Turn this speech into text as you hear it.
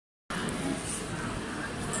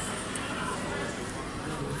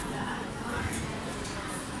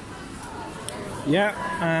Yeah,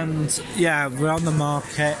 and yeah, we're on the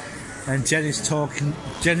market, and Jenny's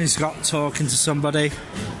got talking to somebody,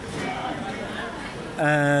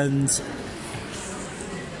 and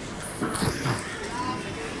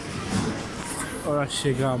where has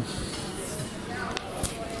she gone?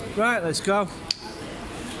 Right, let's go.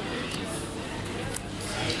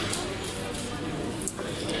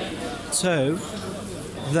 To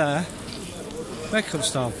the makeup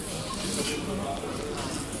store.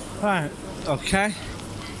 Right, okay.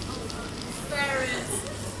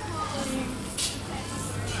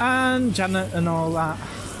 And Janet and all that.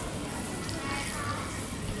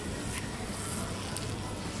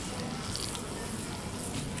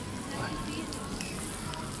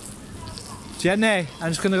 Jenny,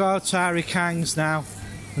 I'm just going to go to Harry Kang's now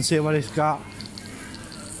and see what he's got.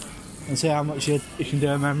 And see how much you can do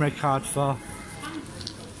a memory card for.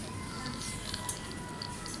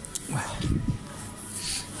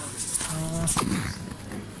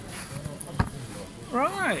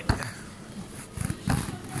 Right.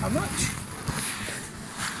 How much?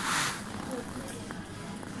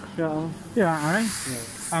 Yeah, Harry? Yeah.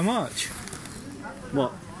 How much?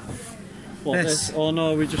 What? What, this? Oh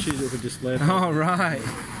no, we just use it for display. Oh, right.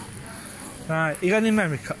 Right, you got any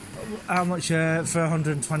memory card? How much for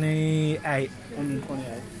 128?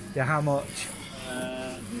 128. Yeah, how much?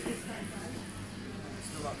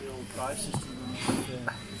 Still like the old price system.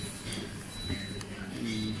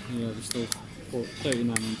 Yeah, they're still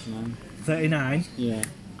 $39.99. 39? Yeah.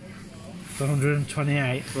 For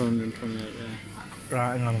 128? For 128, yeah.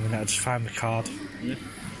 Right, hang on a minute, I'll just find my card. Yeah.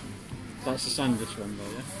 That's the Sandisk one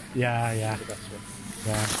though, yeah? Yeah, yeah. That's the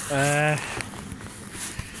best Yeah. one.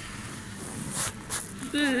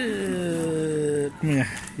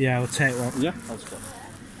 Yeah, we'll take one. Yeah, that's good.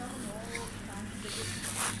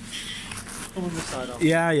 Come on this side off.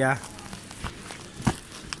 Yeah, yeah.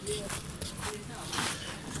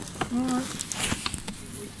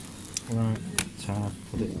 Right, so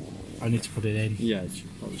I need to put it in. Yeah,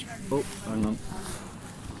 oh, hang on.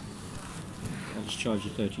 I'll just charge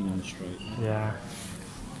you 39 straight. Yeah.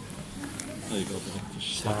 There you go, buddy.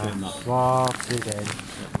 Just slap it in that. Slot it in.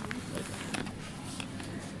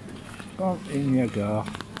 Oh, in you go.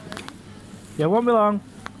 Yeah, won't be long.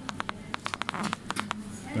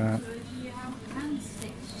 Right.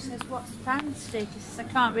 She says, what's fan stick? She says, I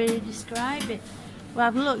can't really describe it. Well,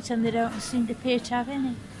 I've looked and they don't seem to appear to have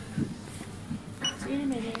any. See you in a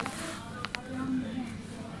minute.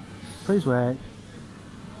 Please wait.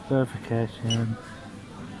 Verification.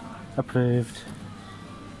 Approved.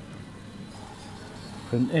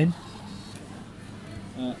 Printing.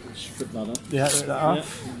 Strip that up. Yeah, rip that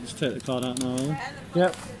off. Yeah, just take the card out now.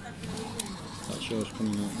 Yep. That's yours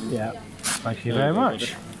coming out now. Yeah. Thank you very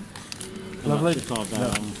much. Lovely. That's your card there,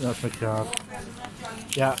 Alan. That's my card.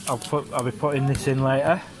 Yeah, I'll be putting this in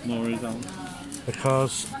later. No worries, Alan.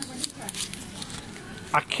 Because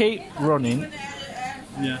I keep running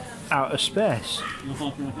out of space.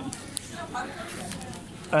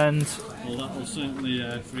 And well, that will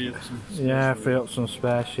certainly free up some space. Yeah, free up some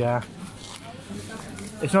space, yeah.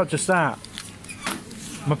 It's not just that.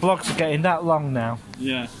 My blogs are getting that long now.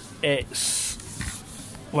 Yeah. It's,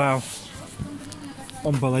 well,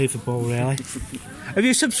 unbelievable really. Have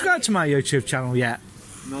you subscribed to my YouTube channel yet?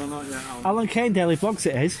 No, not yet, Alan. Alan Kane Daily Vlogs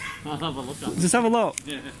it is. I'll have a look at it. Just have a look.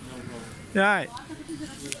 Yeah, no problem. Right.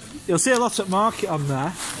 You'll see a lot at market on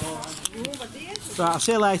there. Right, I'll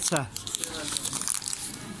see you later.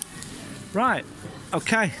 Right,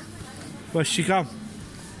 okay. Where's she gone?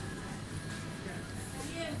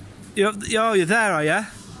 You're there, are you?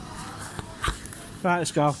 Right,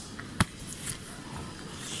 let's go.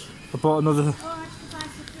 I bought another.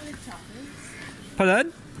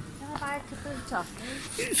 Pardon? Can I buy a couple of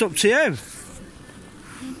toffees? It's up to you.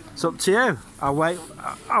 It's up to you. I'll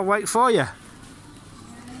wait for you.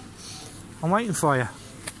 I'm waiting for you.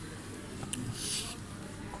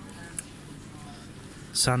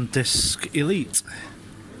 Sandisk Elite.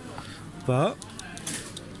 But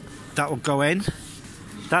that will go in.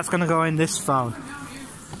 That's going to go in this phone.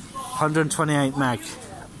 128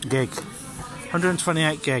 gig.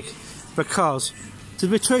 128 gig. Because, to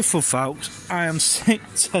be truthful folks, I am sick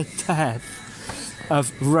to death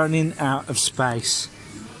of running out of space.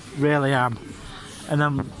 Really am.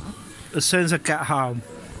 And as soon as I get home,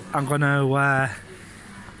 I'm going to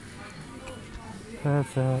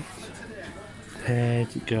perfect.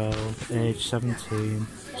 Paid gold, age 17,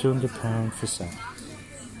 £200 for sale.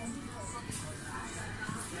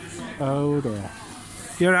 Oh dear.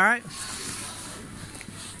 You alright?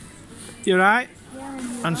 You alright? Yeah,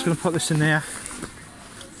 I'm just going to put this in here.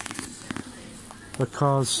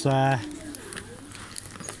 Because, yeah.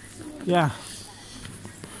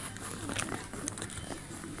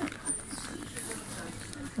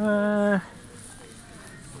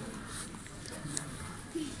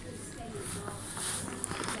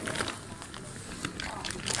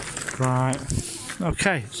 Right.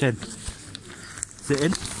 Okay, it's in. Is it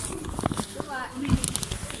in?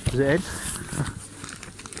 Is it in?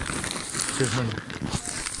 200.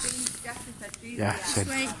 Yeah, it's in.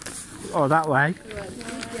 Oh, that way?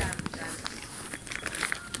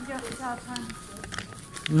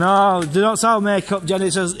 No, do not sell makeup, Jenny.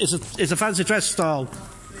 It's a fancy dress stall.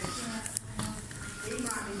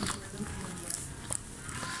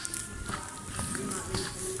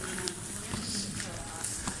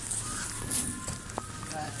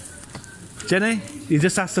 Jenny, you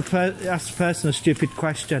just asked the person a stupid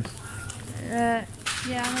question. Yeah,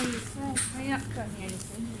 I know you said. Are you not cutting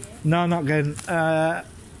anything? No, I'm not getting. Let's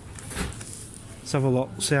have a look.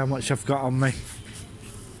 See how much I've got on me.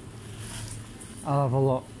 I'll have a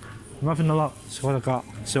look. I'm having a look. See what I got.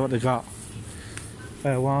 See what they got.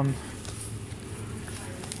 1,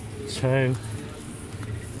 2,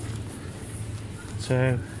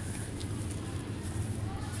 2,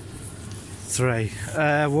 3.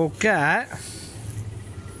 We'll get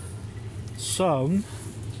some.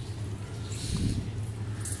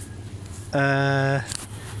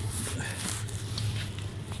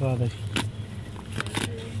 Sorry.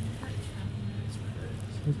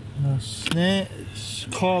 Snakes,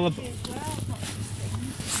 collar.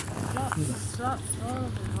 Lots all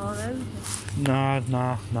of them all over.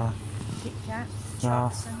 No. Kit Kat, No.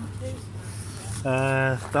 chops and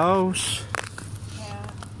food. Those.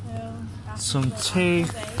 Some tea.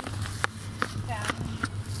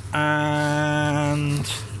 And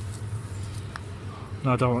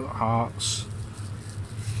no, I don't want hearts.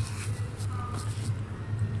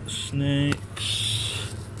 Snakes,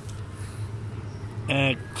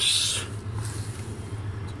 eggs,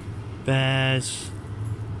 bears,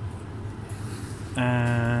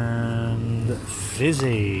 and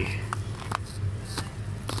fizzy.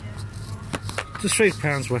 Just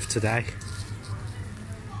 £3 worth today.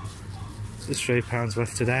 Just £3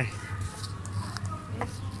 worth today.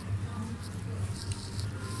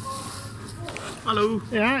 Hello.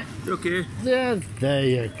 Yeah. You okay? Yeah, there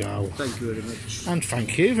you go. Thank you very much. And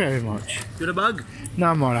thank you very much. You got a bag? No,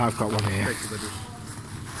 I'm alright, I've got one here. Thank you, buddy.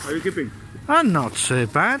 How are you keeping? I'm not too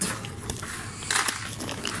bad.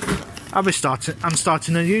 I'm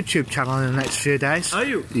starting a YouTube channel in the next few days. Are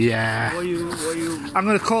you? Yeah. What are you? I'm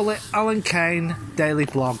going to call it Alan Kane Daily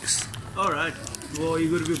Blogs. Alright. What are you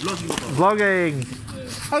going to be vlogging about? Vlogging.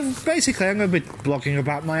 Basically, I'm going to be blogging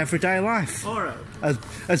about my everyday life. Alright.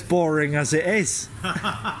 As boring as it is.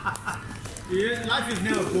 Yeah, life is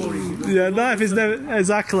never boring. Yeah, life is never...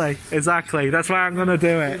 Exactly. That's why I'm going to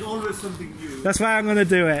do it. There's always something new. That's why I'm going to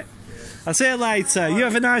do it. I'll see you later. You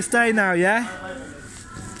have a nice day now, yeah?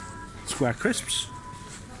 Square crisps.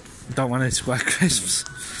 Don't want any square crisps.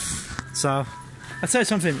 So, I'll tell you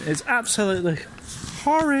something. It's absolutely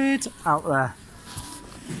horrid out there.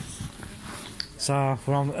 So,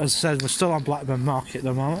 as I said, we're still on Blackburn Market at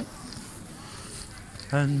the moment.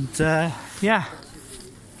 And, yeah.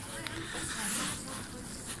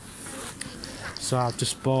 So I've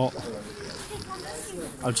just bought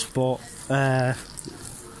an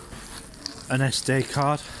SD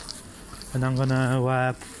card, and I'm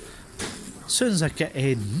gonna as soon as I get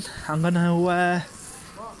in, I'm gonna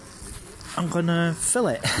fill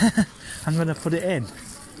it. I'm gonna put it in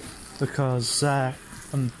because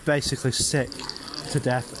I'm basically sick to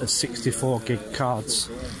death of 64 gig cards,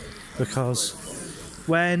 because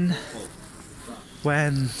when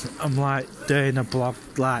I'm like doing a blog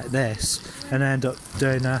like this and end up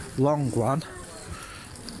doing a long one,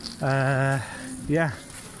 yeah.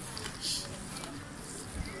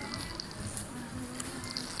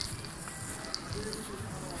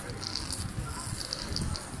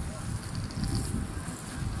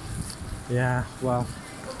 Yeah, well,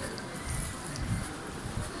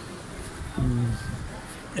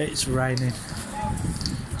 it's raining.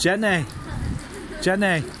 Jenny,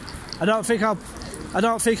 I don't think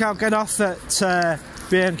I'll get off at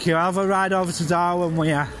B&Q. I'll have a ride over to Darwin with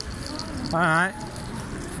you. Alright.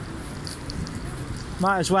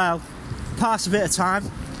 Might as well. Pass a bit of time.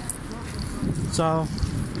 So,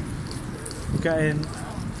 getting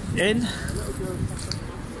in.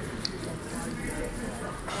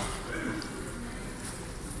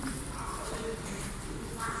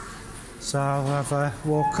 So I'll have a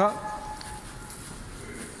walk up.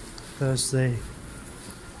 There's the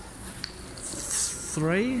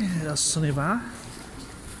 3, that's Sunny Bar.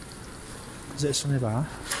 Is it a Sunny Bar?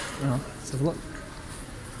 No, let's have a look.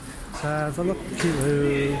 Let's have a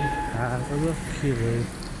looky-loo. Have a looky-loo.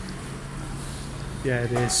 Yeah,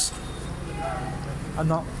 it is. I I'm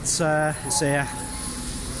not here.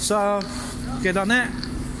 So, get on it.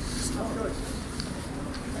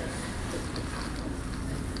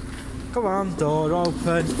 Come on, door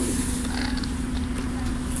open.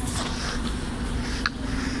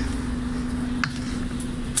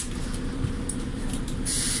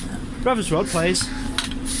 Brothers Road, please.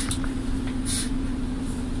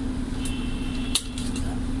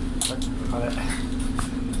 Got it.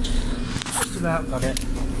 Just about got it.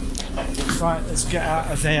 Right, let's get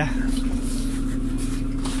out of here.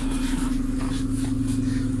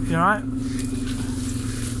 You alright?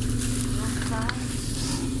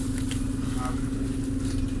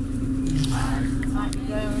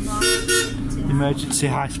 Emergency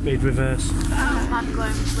high-speed reverse. I'm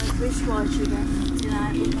going with Bridgewater again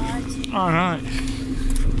tonight with lights. Alright.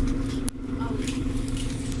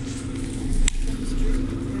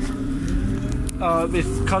 Oh,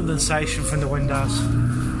 with condensation from the windows.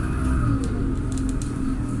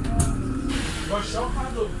 What's your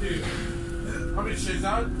hand up, dude? How many shades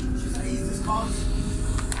out? She's like, eat this cost.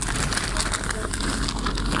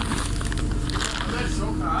 That's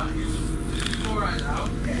your car. You go right now.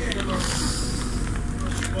 Yeah, go.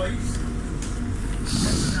 Boys.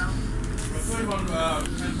 Now. We're going on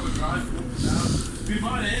 10-foot drive. Now. Be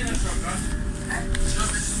mine, eh? That's your car.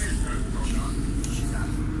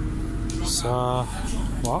 So,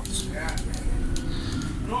 what?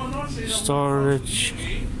 Storage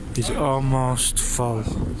is almost full.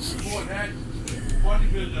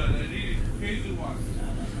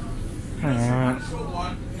 Alright.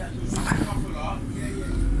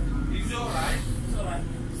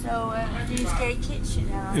 So, Newsgate Kitchen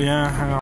now. Yeah, hang on.